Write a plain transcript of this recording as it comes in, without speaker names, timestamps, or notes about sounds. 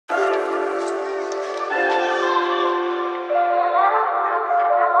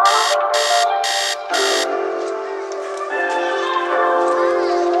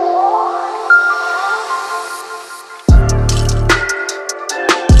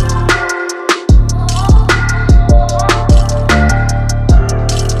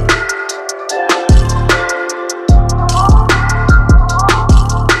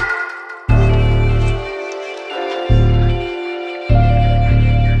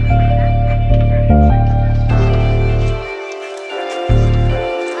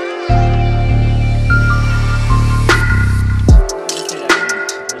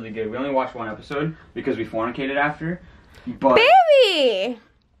episode because we fornicated after. But baby!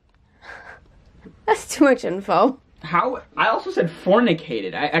 That's too much info. how? I also said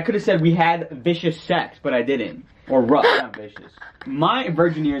fornicated. I could have said we had vicious sex, but I didn't. Or rough, not vicious. My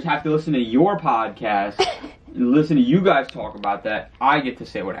virgin ears have to listen to your podcast and listen to you guys talk about that. I get to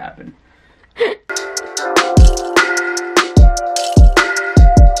say what happened.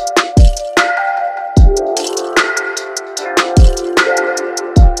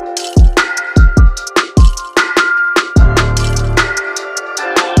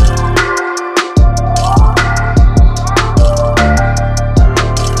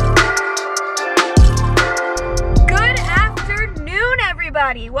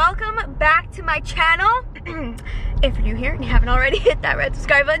 Welcome back to my channel. If you're new here and you haven't already, hit that red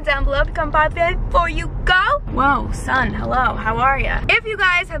subscribe button down below to become part of it before you go. Whoa, son, hello, how are ya? If you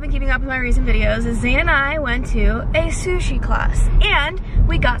guys have been keeping up with my recent videos, Zane and I went to a sushi class and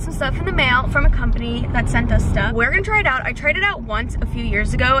we got some stuff in the mail from a company that sent us stuff. We're gonna try it out. I tried it out once a few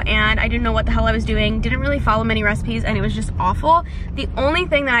years ago and I didn't know what the hell I was doing, didn't really follow many recipes, and it was just awful. The only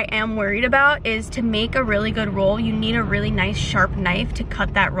thing that I am worried about is to make a really good roll, you need a really nice sharp knife to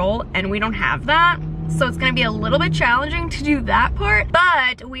cut that roll, and we don't have that. So it's gonna be a little bit challenging to do that part,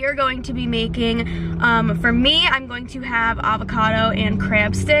 but we are going to be making, for me, I'm going to have avocado and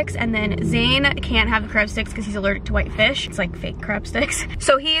crab sticks, and then Zane can't have the crab sticks because he's allergic to white fish. It's like fake crab sticks.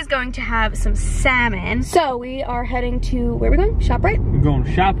 So he is going to have some salmon. So we are heading to, where are we going? ShopRite? We're going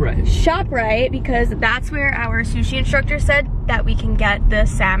ShopRite. ShopRite, because that's where our sushi instructor said that we can get the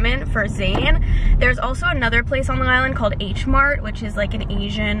salmon for Zane. There's also another place on the island called H Mart, which is like an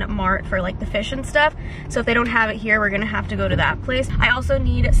Asian mart for like the fish and stuff. So if they don't have it here, we're gonna have to go to that place. I also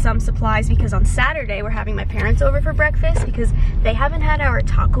need some supplies because on Saturday we're having my parents over for breakfast because they haven't had our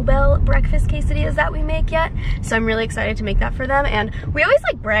Taco Bell breakfast quesadillas that we make yet. So I'm really excited to make that for them. And we always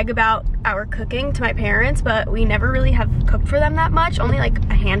like brag about our cooking to my parents, but we never really have cooked for them that much, only like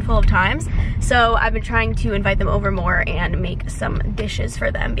a handful of times. So I've been trying to invite them over more and make some dishes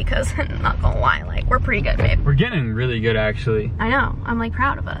for them because I'm not gonna lie, like we're pretty good, babe. We're getting really good, actually. I know, I'm like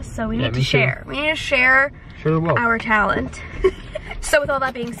proud of us. So we need to share. We need to share our talent. So with all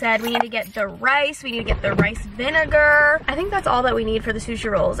that being said, we need to get the rice, we need to get the rice vinegar. I think that's all that we need for the sushi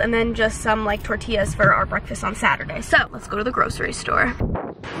rolls, and then just some like tortillas for our breakfast on Saturday. So let's go to the grocery store.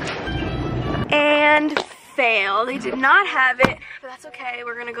 And fail, they did not have it, but that's okay.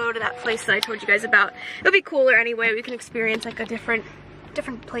 We're gonna go to that place that I told you guys about. It'll be cooler anyway. We can experience like a different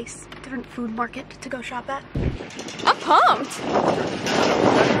place, different food market to go shop at. I'm pumped.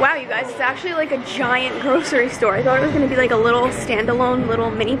 Wow, you guys, it's actually like a giant grocery store. I thought it was gonna be like a little standalone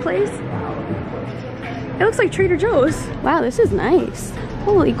little mini place. It looks like Trader Joe's. Wow, this is nice.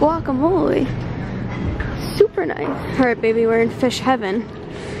 Holy guacamole. Super nice. All right, baby, we're in fish heaven.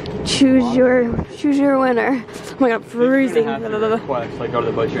 Choose your winner. Oh my god, I'm freezing. Like go to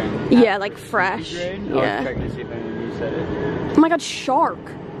the butcher and yeah, like fresh. Yeah. Checking to see if any of you said it. Oh my god, shark.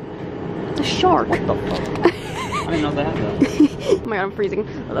 The shark. What the fuck? I didn't know they had that. Oh my god, I'm freezing.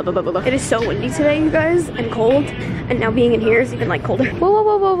 It is so windy today, you guys, and cold. And now being in here is even like colder. Whoa, whoa,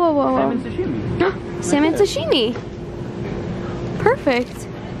 whoa, whoa, whoa, whoa. Salmon sashimi. Salmon sashimi. Perfect.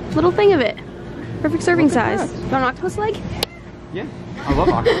 Little thing of it. Perfect serving size. You want an octopus leg? Yeah. I love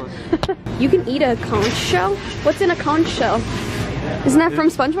octopus. You can eat a conch shell? What's in a conch shell? Isn't that from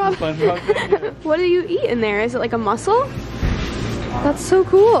SpongeBob? SpongeBob. What do you eat in there? Is it like a mussel? That's so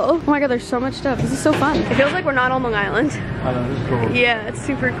cool. Oh my god, there's so much stuff. This is so fun. It feels like we're not on Long Island. I know, this is cool. Yeah, it's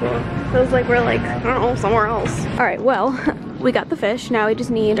super cool. It feels like we're like, I don't know, somewhere else. All right, well, we got the fish. Now we just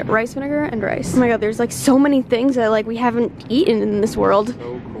need rice vinegar and rice. Oh my god, there's like so many things that like we haven't eaten in this world. So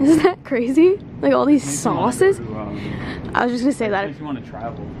cool. Isn't that crazy? Like all these sauces. I was just gonna say that. Makes you want to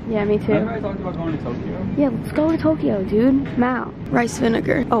travel. Yeah, me too. Remember I talked about going to Tokyo? Yeah, let's go to Tokyo, dude. Now. Rice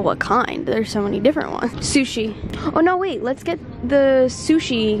vinegar. Oh, what kind? There's so many different ones. Sushi. Oh no, wait, let's get the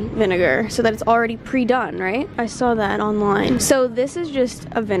sushi vinegar so that it's already pre-done, right? I saw that online. So this is just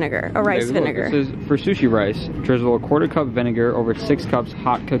a vinegar, a rice vinegar. This is for sushi rice. Drizzle a 1/4 cup vinegar over 6 cups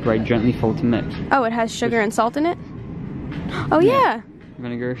hot cooked right, gently fold to mix. Oh, it has sugar and salt in it? Oh yeah.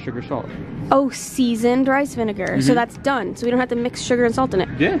 Vinegar, sugar, salt. Oh, seasoned rice vinegar. So that's done. So we don't have to mix sugar and salt in it.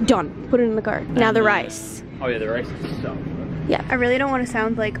 Yeah. Done. Put it in the cart. Now the rice. Oh yeah, the rice is so good. Yeah, I really don't want to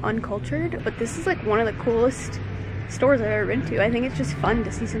sound like uncultured, but this is like one of the coolest stores I've ever been to. I think it's just fun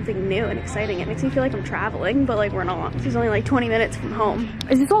to see something new and exciting. It makes me feel like I'm traveling, but like we're not. This is only like 20 minutes from home.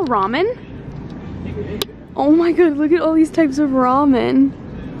 Is this all ramen? Oh my god, look at all these types of ramen.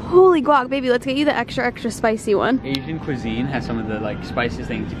 Holy guac, baby, let's get you the extra spicy one. Asian cuisine has some of the like spiciest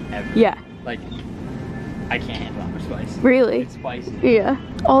things ever. Yeah. Like I can't handle that much spice. Really? It's spicy. Yeah.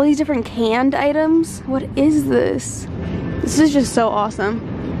 All these different canned items. What is this? This is just so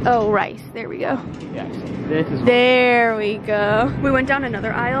awesome. Oh, rice. There we go. Yeah, this is there we go. We went down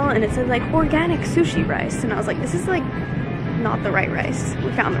another aisle and it said like organic sushi rice. And I was like, this is like not the right rice.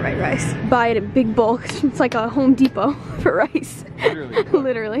 We found the right rice. Buy it in big bulk. It's like a Home Depot for rice. Literally.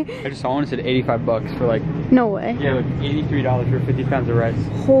 Literally. I just saw one that said 85 bucks for like... No way. Yeah, like $83 for 50 pounds of rice.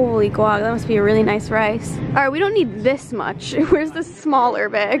 Holy guac, that must be a really nice rice. All right, we don't need this much. Where's the smaller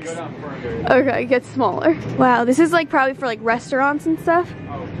bags? Go down further. Okay, get smaller. Wow, this is like probably for like restaurants and stuff.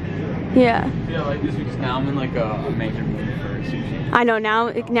 Oh, yeah. yeah, like this week's now I'm in like a major mood for sushi. I know, now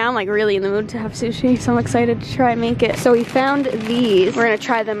I'm like really in the mood to have sushi, so I'm excited to try and make it. So we found these. We're gonna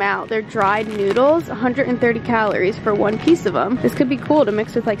try them out. They're dried noodles, 130 calories for one piece of them. This could be cool to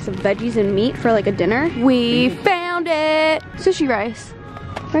mix with like some veggies and meat for like a dinner. We found it! Sushi rice,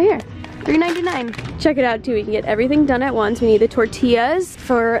 right here. $3.99. Check it out too, we can get everything done at once. We need the tortillas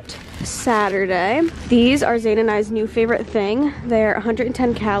for Saturday. These are Zane and I's new favorite thing. They're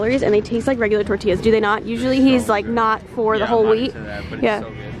 110 calories and they taste like regular tortillas. Do they not? Usually he's like not for the whole wheat.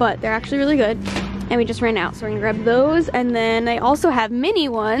 But they're actually really good. And we just ran out, so we're gonna grab those. And then I also have mini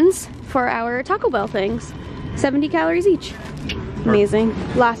ones for our Taco Bell things. 70 calories each. Amazing.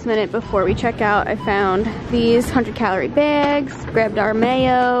 Last minute before we check out, I found these 100-calorie bags, grabbed our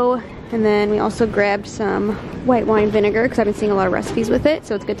mayo, and then we also grabbed some white wine vinegar because I've been seeing a lot of recipes with it,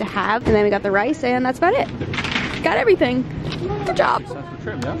 so it's good to have. And then we got the rice, and that's about it. Got everything. Good job.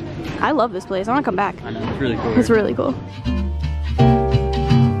 I love this place. I want to come back. I know, it's really cool. It's really cool.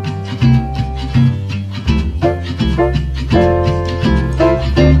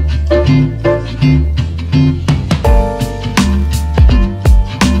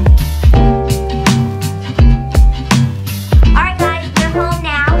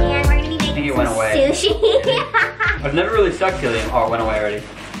 I've never really sucked helium. Oh, it went away already.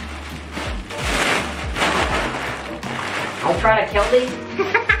 I'll try to kill these.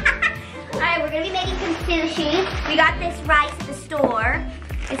 Alright, we're gonna be making some sushi. We got this rice at the store.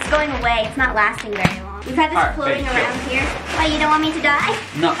 It's going away. It's not lasting very long. We've had this floating around here. Oh, you don't want me to die?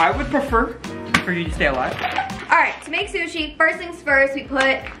 No, I would prefer for you to stay alive. Alright, to make sushi, first things first, we put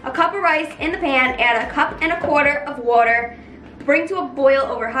a cup of rice in the pan, add a cup and a quarter of water, bring to a boil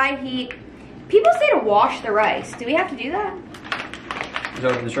over high heat. People say to wash the rice. Do we have to do that? Is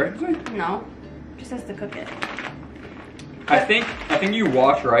that what the instructions say? No, just has to cook it. I think you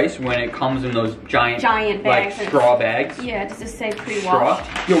wash rice when it comes in those giant bags, like straw bags. Yeah, does this say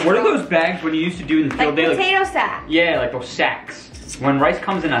pre-washed? Yo, what are those bags when you used to do in the field like day? Potato sack. Yeah, like those sacks. When rice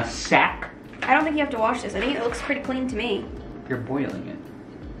comes in a sack. I don't think you have to wash this. I think it looks pretty clean to me. You're boiling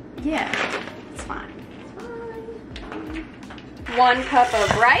it. Yeah, it's fine. It's fine. 1 cup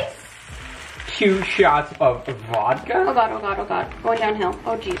of rice. 2 shots of vodka. Oh god, oh god, oh god. Going downhill.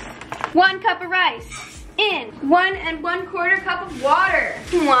 Oh jeez. 1 cup of rice. In 1 1/4 cup of water.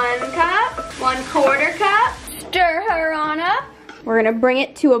 1 cup, 1/4 cup. Stir her on up. We're gonna bring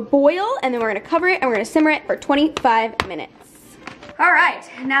it to a boil and then we're gonna cover it and we're gonna simmer it for 25 minutes. All right,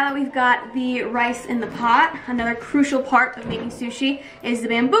 now that we've got the rice in the pot, another crucial part of making sushi is the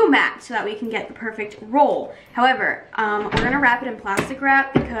bamboo mat so that we can get the perfect roll. However, we're gonna wrap it in plastic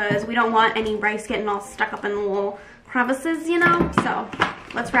wrap because we don't want any rice getting all stuck up in the little crevices, you know? So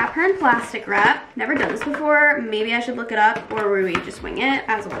let's wrap her in plastic wrap. Never done this before. Maybe I should look it up or will we just wing it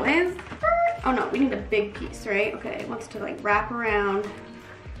as always? Oh no, we need a big piece, right? Okay, it wants to like wrap around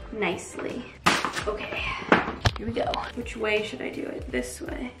nicely. Okay. Here we go. Which way should I do it? This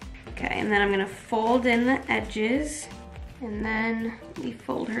way. Okay, and then I'm gonna fold in the edges and then we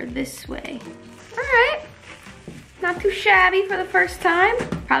fold her this way. All right, not too shabby for the first time.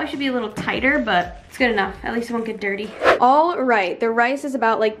 Probably should be a little tighter, but it's good enough. At least it won't get dirty. All right, the rice is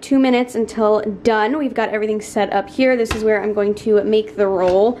about like 2 minutes until done. We've got everything set up here. This is where I'm going to make the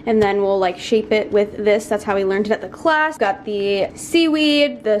roll and then we'll like shape it with this. That's how we learned it at the class. Got the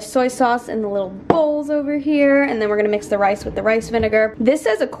seaweed, the soy sauce in the little bowls over here, and then we're gonna mix the rice with the rice vinegar. This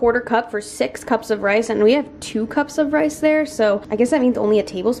says a 1/4 cup for 6 cups of rice and we have 2 cups of rice there, so I guess that means only a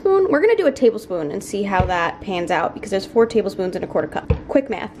tablespoon. We're gonna do a tablespoon and see how that pans out because there's 4 tablespoons in a 1/4 cup. Quick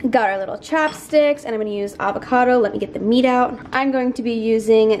math. Got our little chopsticks and I'm gonna use avocado. Let me get the meat out. I'm going to be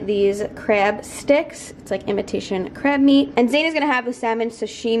using these crab sticks. It's like imitation crab meat. And Zane is gonna have the salmon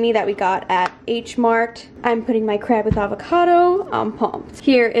sashimi that we got at H Mart. I'm putting my crab with avocado. I'm pumped.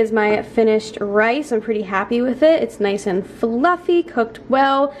 Here is my finished rice. I'm pretty happy with it. It's nice and fluffy, cooked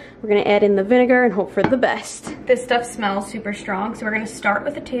well. We're gonna add in the vinegar and hope for the best. This stuff smells super strong, so we're gonna start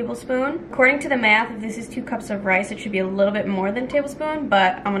with a tablespoon. According to the math, if this is 2 cups of rice, it should be a little bit more than a tablespoon. tablespoon,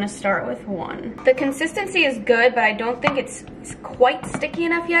 but I'm gonna start with 1. The consistency is good, but I don't think it's quite sticky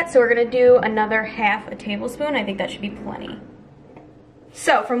enough yet, so we're gonna do another half a tablespoon. I think that should be plenty.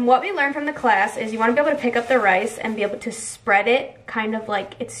 So from what we learned from the class is you want to be able to pick up the rice and be able to spread it kind of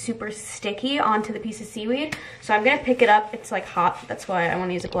like it's super sticky onto the piece of seaweed. So I'm going to pick it up. It's like hot. That's why I want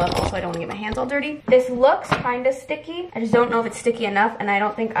to use a glove. Also, I don't want to get my hands all dirty. This looks kind of sticky. I just don't know if it's sticky enough, and I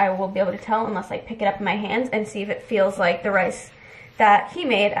don't think I will be able to tell unless I pick it up in my hands and see if it feels like the rice that he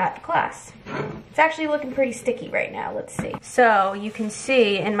made at the class. It's actually looking pretty sticky right now. Let's see. So you can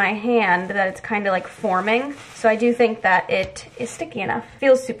see in my hand that it's kind of like forming. So I do think that it is sticky enough.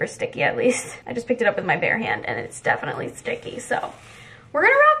 Feels super sticky at least. I just picked it up with my bare hand and it's definitely sticky. So we're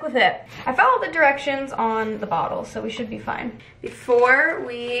gonna rock with it. I followed the directions on the bottle, so we should be fine. Before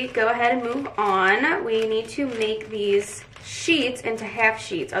we go ahead and move on, we need to make these sheets into half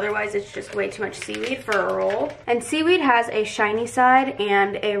sheets. Otherwise, it's just way too much seaweed for a roll. And seaweed has a shiny side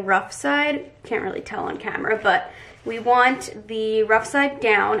and a rough side. Can't really tell on camera, but we want the rough side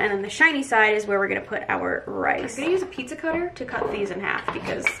down, and then the shiny side is where we're gonna put our rice. I'm gonna use a pizza cutter to cut these in half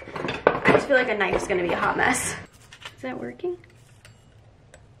because I just feel like a knife's gonna be a hot mess. Is that working?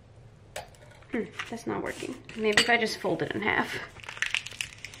 That's not working. Maybe if I just fold it in half.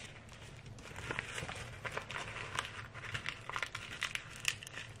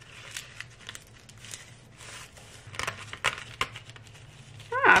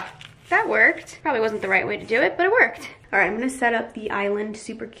 Ah, that worked. Probably wasn't the right way to do it, but it worked. All right, I'm gonna set up the island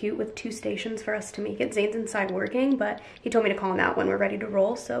super cute with 2 stations for us to make it. Zane's inside working, but he told me to call him out when we're ready to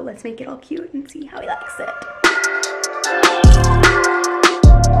roll, so let's make it all cute and see how he likes it.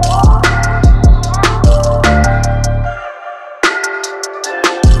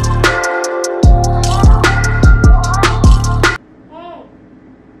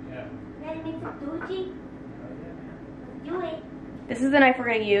 This is the knife we're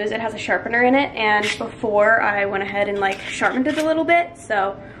gonna use. It has a sharpener in it, and before I went ahead and like sharpened it a little bit,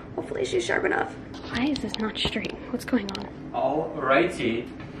 so hopefully she's sharp enough. Why is this not straight? What's going on? Alrighty.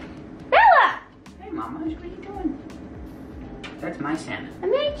 Bella! Hey mama, what are you doing? That's my salmon.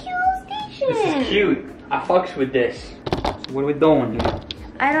 I'm at Q station. This is cute. I fucks with this. So what are we doing here?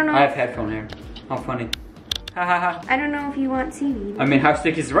 I don't know. I have headphone hair. How funny. Ha ha ha. I don't know if you want seaweed. I mean, how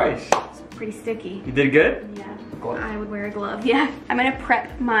sticky is rice? It's pretty sticky. You did good? Yeah. Glove. I would wear a glove, yeah. I'm gonna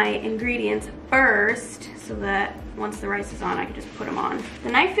prep my ingredients first so that once the rice is on, I can just put them on.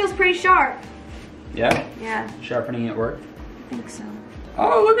 The knife feels pretty sharp. Yeah? Yeah. Sharpening it worked? I think so.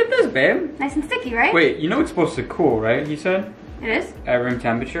 Oh, look at this, babe. Nice and sticky, right? Wait, you know it's supposed to cool, right? You said? It is? At room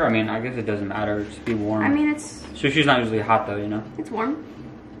temperature? I mean, I guess it doesn't matter. Just be warm. I mean, it's Sushi's not usually hot though, you know? it's warm.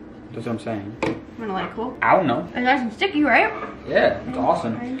 That's what I'm saying. I'm gonna let it cool. I don't know. It's nice and sticky, right? Yeah, it's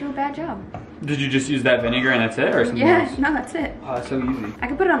awesome. I didn't do a bad job. Did you just use that vinegar and that's it, or something Yeah, else? no, that's it. Oh, that's so easy. I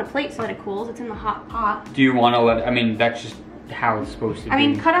could put it on a plate so that it cools. It's in the hot pot. Do you want to let? I mean, that's just how it's supposed to be. I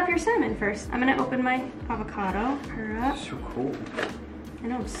mean, cut up your salmon first. I'm gonna open my avocado. Her up. So cool. I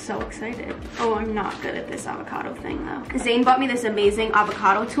know, I'm so excited. Oh, I'm not good at this avocado thing though. Zane bought me this amazing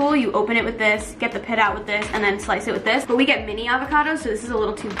avocado tool. You open it with this, get the pit out with this, and then slice it with this. But we get mini avocados, so this is a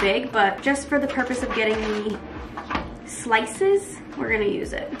little too big, but just for the purpose of getting the slices, we're gonna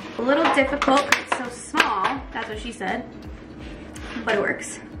use it. A little difficult because it's so small, that's what she said, but it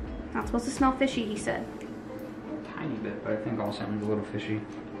works. Not supposed to smell fishy, he said. Tiny bit, but I think all salmon's a little fishy.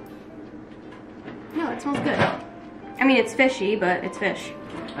 No, it smells good. I mean, it's fishy, but it's fish.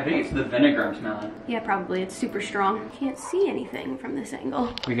 I think it's the vinegar I'm smelling. Yeah, probably. It's super strong. Can't see anything from this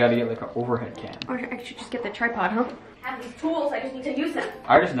angle. We gotta get like an overhead cam. Or I should just get the tripod, huh? I have these tools, I just need to use them.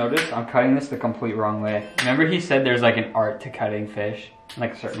 I just noticed I'm cutting this the complete wrong way. Remember he said there's like an art to cutting fish,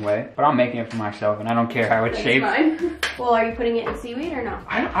 like a certain way? But I'm making it for myself and I don't care how it's shaped. Fine. Well, are you putting it in seaweed or no?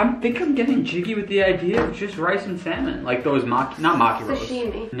 I think I'm getting jiggy with the idea of just rice and salmon. Like those not maki rolls.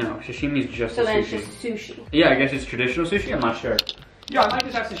 Sashimi. No, sashimi is just So a then sushi. it's just sushi. Yeah, I guess it's traditional sushi, I'm not sure. Yeah, I might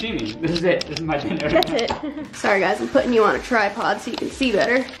just have sashimi. This is it. This is my dinner. That's it. Sorry guys, I'm putting you on a tripod so you can see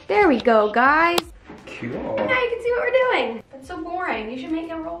better. There we go, guys. Cool. Now you can see what we're doing. It's so boring. You should make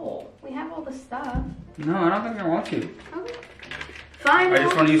a roll. We have all the stuff. No, I don't think I want to. Okay. Fine. I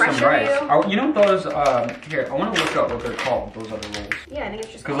just want to use some rice. You. You know those, here, I want to look up what they're called, those other rolls. Yeah, I think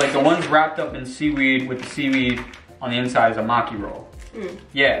it's just Because like the ones wrapped up in seaweed with the seaweed on the inside is a maki roll. Mm.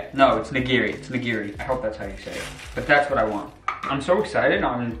 Yeah, no, it's nigiri. It's nigiri. I hope that's how you say it. But that's what I want. I'm so excited.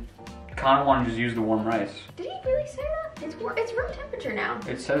 I'm kind of want to just use the warm rice. Did he really say that? It's room temperature now.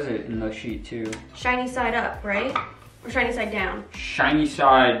 It says it in the sheet too. Shiny side up, right? Or shiny side down? Shiny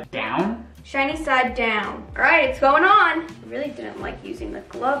side down? Shiny side down. All right, it's going on. I really didn't like using the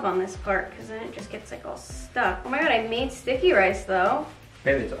glove on this part because then it just gets like all stuck. Oh my God, I made sticky rice though.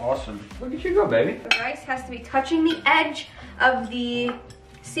 Baby, it's awesome. Look at you go, baby. The rice has to be touching the edge of the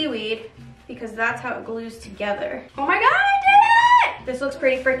seaweed because that's how it glues together. Oh my God, I did it! This looks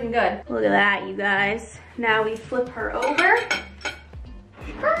pretty freaking good. Look at that, you guys. Now we flip her over.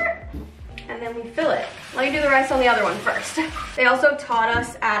 And then we fill it. Let me do the rice on the other one first. They also taught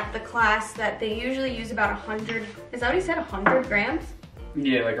us at the class that they usually use about 100, is that what he said, 100 grams?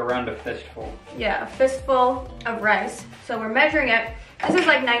 Yeah, like around a fistful. Yeah, a fistful of rice. So we're measuring it. This is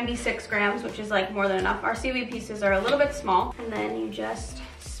like 96 grams, which is like more than enough. Our seaweed pieces are a little bit small. And then you just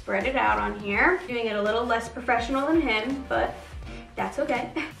spread it out on here. Doing it a little less professional than him, but that's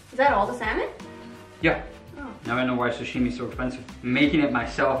okay. Is that all the salmon? Yeah. Now I know why sashimi's so expensive. Making it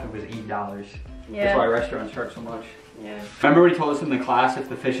myself, it was $8. Yeah. That's why restaurants charge so much. Yeah. Remember when he told us in the class if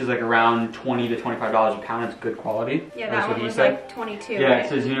the fish is like around $20 to $25 a pound, it's good quality? Yeah, that's that what one he was said. like 22, Yeah, right? it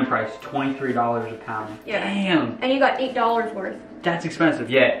says unit price, $23 a pound. Yeah. Damn. And you got $8 worth. That's expensive.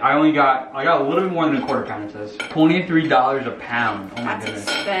 Yeah, I got a little bit more than a quarter pound, it says. $23 a pound. Oh my goodness.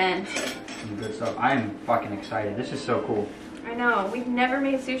 That's expensive. Some good stuff. I am fucking excited. This is so cool. I know, we've never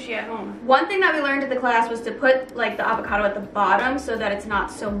made sushi at home. One thing that we learned at the class was to put like the avocado at the bottom so that it's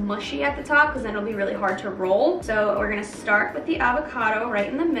not so mushy at the top because then it'll be really hard to roll. So we're gonna start with the avocado right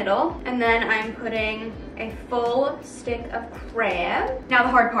in the middle and then I'm putting a full stick of crab. Now the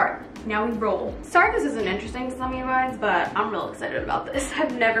hard part, now we roll. Sorry if this isn't interesting to some of you guys, but I'm real excited about this.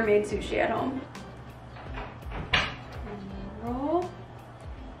 I've never made sushi at home. Roll,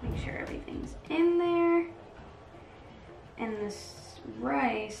 make sure everything's in there. And this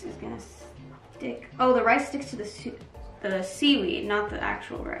rice is gonna stick. Oh, the rice sticks to the seaweed, not the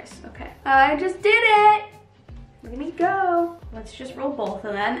actual rice. Okay. I just did it! Look at me go. Let's just roll both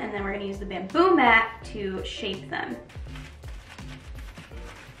of them, and then we're gonna use the bamboo mat to shape them.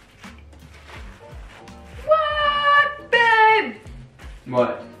 What, babe?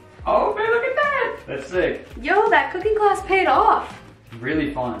 What? Oh, babe, look at that! That's sick. Yo, that cooking class paid off.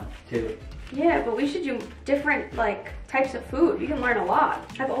 Really fun, too. Yeah, but we should do different like types of food. You can learn a lot.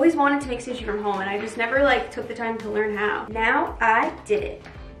 I've always wanted to make sushi from home and I just never like took the time to learn how. Now I did it.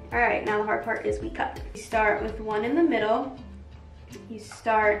 All right, now the hard part is we cut. You start with one in the middle. You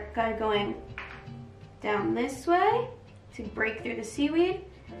start kind of going down this way to break through the seaweed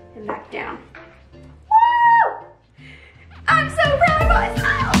and back down. Woo! I'm so proud of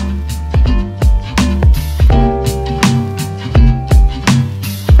myself!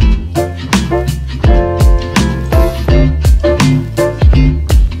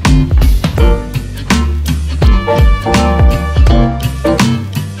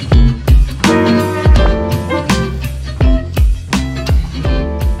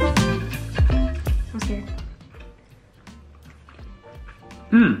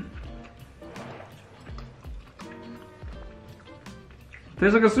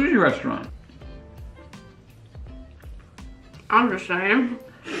 Tastes like a sushi restaurant. I'm just saying,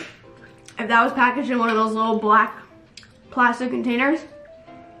 if that was packaged in one of those little black plastic containers,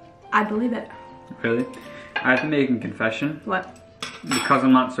 I'd believe it. Really? I have to make a confession. What? Because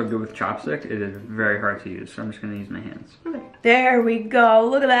I'm not so good with chopsticks, it is very hard to use, so I'm just gonna use my hands. Okay. There we go,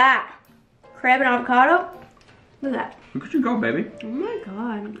 look at that. Crab and avocado, look at that. Look at you go, baby. Oh my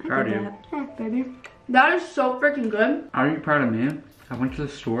God, Proud of you. That. Baby. That is so freaking good. Are you proud of me? I went to the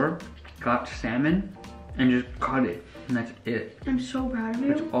store, got salmon, and just caught it, and that's it. I'm so proud of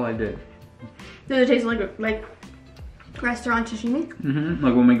you. That's all I did. Does it taste like restaurant sashimi? Mm-hmm.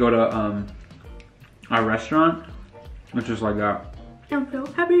 Like when we go to our restaurant, it's just like that. I'm so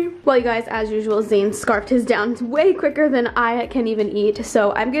happy. Well, you guys, as usual, Zane scarfed his down way quicker than I can even eat.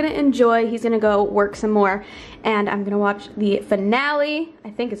 So I'm gonna enjoy. He's gonna go work some more, and I'm gonna watch the finale.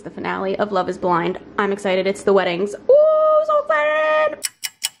 I think it's the finale of Love is Blind. I'm excited. It's the weddings. Ooh, so excited!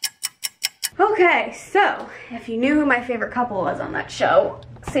 Okay, so if you knew who my favorite couple was on that show,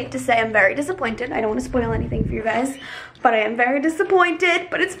 safe to say I'm very disappointed. I don't want to spoil anything for you guys, but I am very disappointed,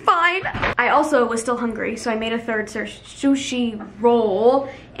 but it's fine. I also was still hungry, so I made a third sushi roll,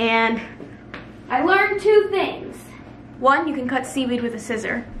 and I learned two things. One, you can cut seaweed with a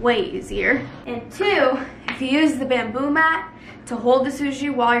scissor, way easier. And two, if you use the bamboo mat to hold the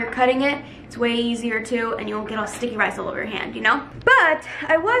sushi while you're cutting it, it's way easier too, and you won't get all sticky rice all over your hand, you know? But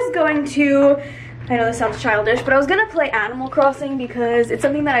I was going to, I know this sounds childish, but I was gonna play Animal Crossing because it's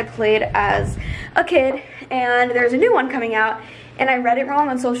something that I played as a kid, and there's a new one coming out, and I read it wrong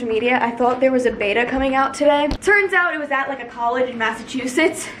on social media. I thought there was a beta coming out today. Turns out it was at like a college in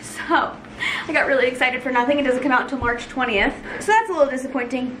Massachusetts, so I got really excited for nothing. It doesn't come out until March 20th. So that's a little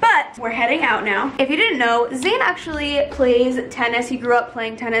disappointing, but we're heading out now. If you didn't know, Zane actually plays tennis. He grew up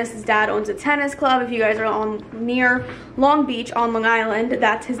playing tennis. His dad owns a tennis club. If you guys are near Long Beach on Long Island,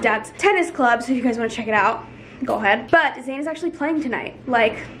 that's his dad's tennis club. So if you guys want to check it out, go ahead. But Zane is actually playing tonight,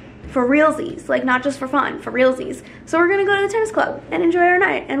 like for realsies, like not just for fun, for realsies. So we're gonna go to the tennis club and enjoy our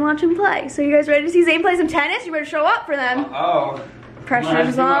night and watch him play. So you guys ready to see Zane play some tennis? You better show up for them. Oh.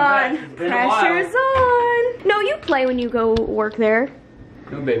 Pressure's on. Pressure's on. No, you play when you go work there.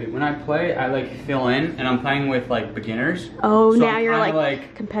 No, baby. When I play, I like fill in, and I'm playing with like beginners. Oh, so now I'm you're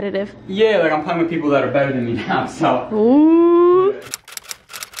like competitive. Yeah, like I'm playing with people that are better than me now. So. Ooh.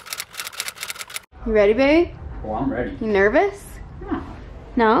 You ready, baby? Oh, I'm ready. You nervous? No.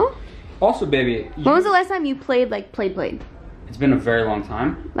 No? Also, baby. When was the last time you played, like played? It's been a very long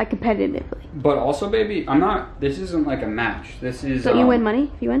time. Like competitively. But also, baby, I'm not. This isn't like a match. This is. So you win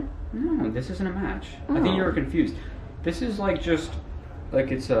money if you win? No, this isn't a match. Oh. I think you were confused. This is like just,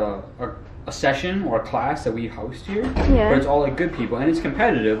 like it's a session or a class that we host here. Yeah. But it's all like good people and it's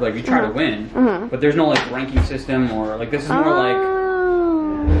competitive. Like we try to win. But there's no like ranking system or like this is more like.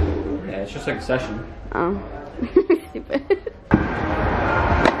 Yeah, it's just like a session. Oh. Stupid.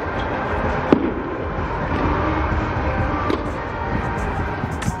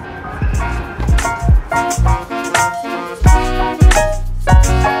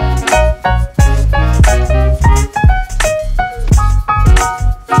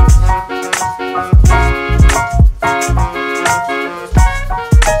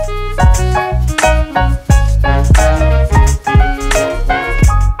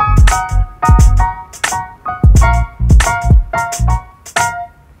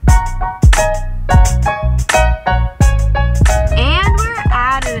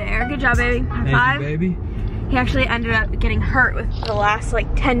 Baby. He actually ended up getting hurt with the last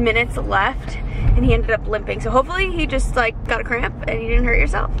like 10 minutes left, and he ended up limping. So hopefully he just like got a cramp and you didn't hurt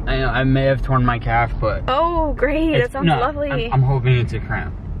yourself. I know, I may have torn my calf, but... Oh, great. That sounds lovely. I'm hoping it's a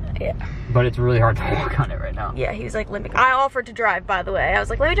cramp. Yeah. But it's really hard to walk on it right now. Yeah, he was like limping. I offered to drive, by the way. I was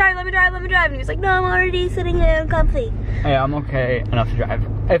like, let me drive. And he was like, no, I'm already sitting here and comfy. Yeah, I'm okay enough to drive.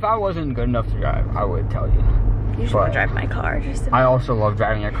 If I wasn't good enough to drive, I would tell you. You should want to drive my car. Just I also love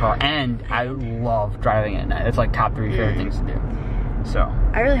driving a car, and I love driving at night. It's like top 3 favorite things to do. So.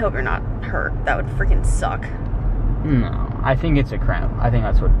 I really hope you're not hurt. That would freaking suck. No, I think it's a cramp. I think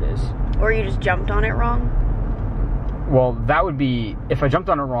that's what it is. Or you just jumped on it wrong. Well, that would be, if I jumped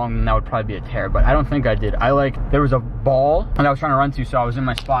on it wrong, then that would probably be a tear, but I don't think I did. There was a ball that I was trying to run to, so I was in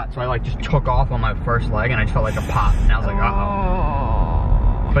my spot, so I like just took off on my first leg, and I just felt like a pop, and I was like,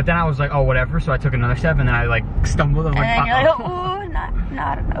 uh-oh. But then I was like, oh, whatever, so I took another step, and then I like stumbled, and like, uh-oh. Ooh, not,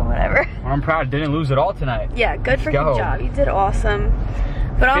 whatever. Well, I'm proud, didn't lose at all tonight. Yeah, good freaking job, you did awesome.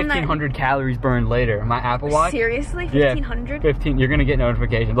 But 1,500 calories burned later. My Apple Watch. Seriously? 1,500? Yeah, 15. You're gonna get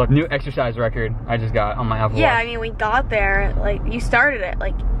notifications. Look, new exercise record I just got on my Apple Watch. Yeah, I mean, we got there, like, you started at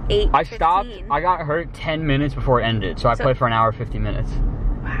like 8:15. I stopped. I got hurt 10 minutes before it ended, so I played for an hour 50 minutes.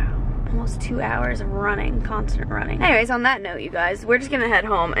 Wow. Almost 2 hours of running, constant running. Anyways, on that note, you guys, we're just gonna head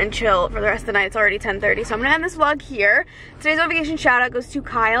home and chill for the rest of the night. It's already 10:30, so I'm gonna end this vlog here. Today's notification shout out goes to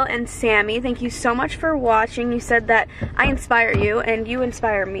Kyle and Sammy. Thank you so much for watching. You said that I inspire you and you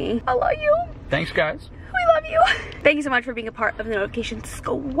inspire me. I love you. Thanks, guys. We love you. Thank you so much for being a part of the notification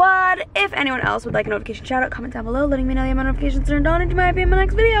squad. If anyone else would like a notification shout out, comment down below letting me know you have my notifications turned on and you might be in my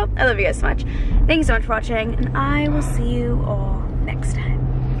next video. I love you guys so much. Thank you so much for watching, and I will see you all next time.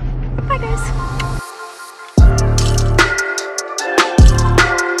 Bye, guys.